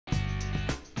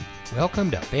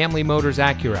Welcome to Family Motors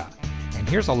Acura, and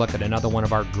here's a look at another one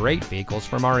of our great vehicles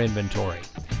from our inventory.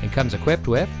 It comes equipped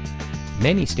with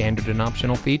many standard and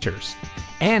optional features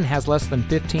and has less than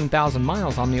 15,000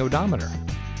 miles on the odometer.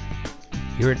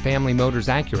 Here at Family Motors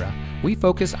Acura, we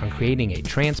focus on creating a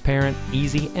transparent,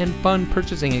 easy, and fun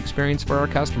purchasing experience for our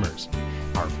customers.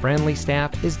 Our friendly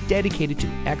staff is dedicated to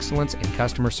excellence in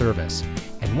customer service,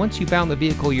 and once you found the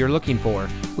vehicle you're looking for,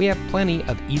 we have plenty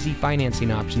of easy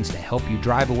financing options to help you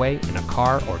drive away in a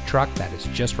car or truck that is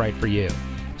just right for you.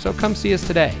 So come see us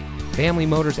today. Family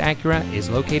Motors Acura is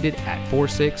located at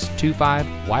 4625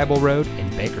 Wible Road in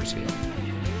Bakersfield.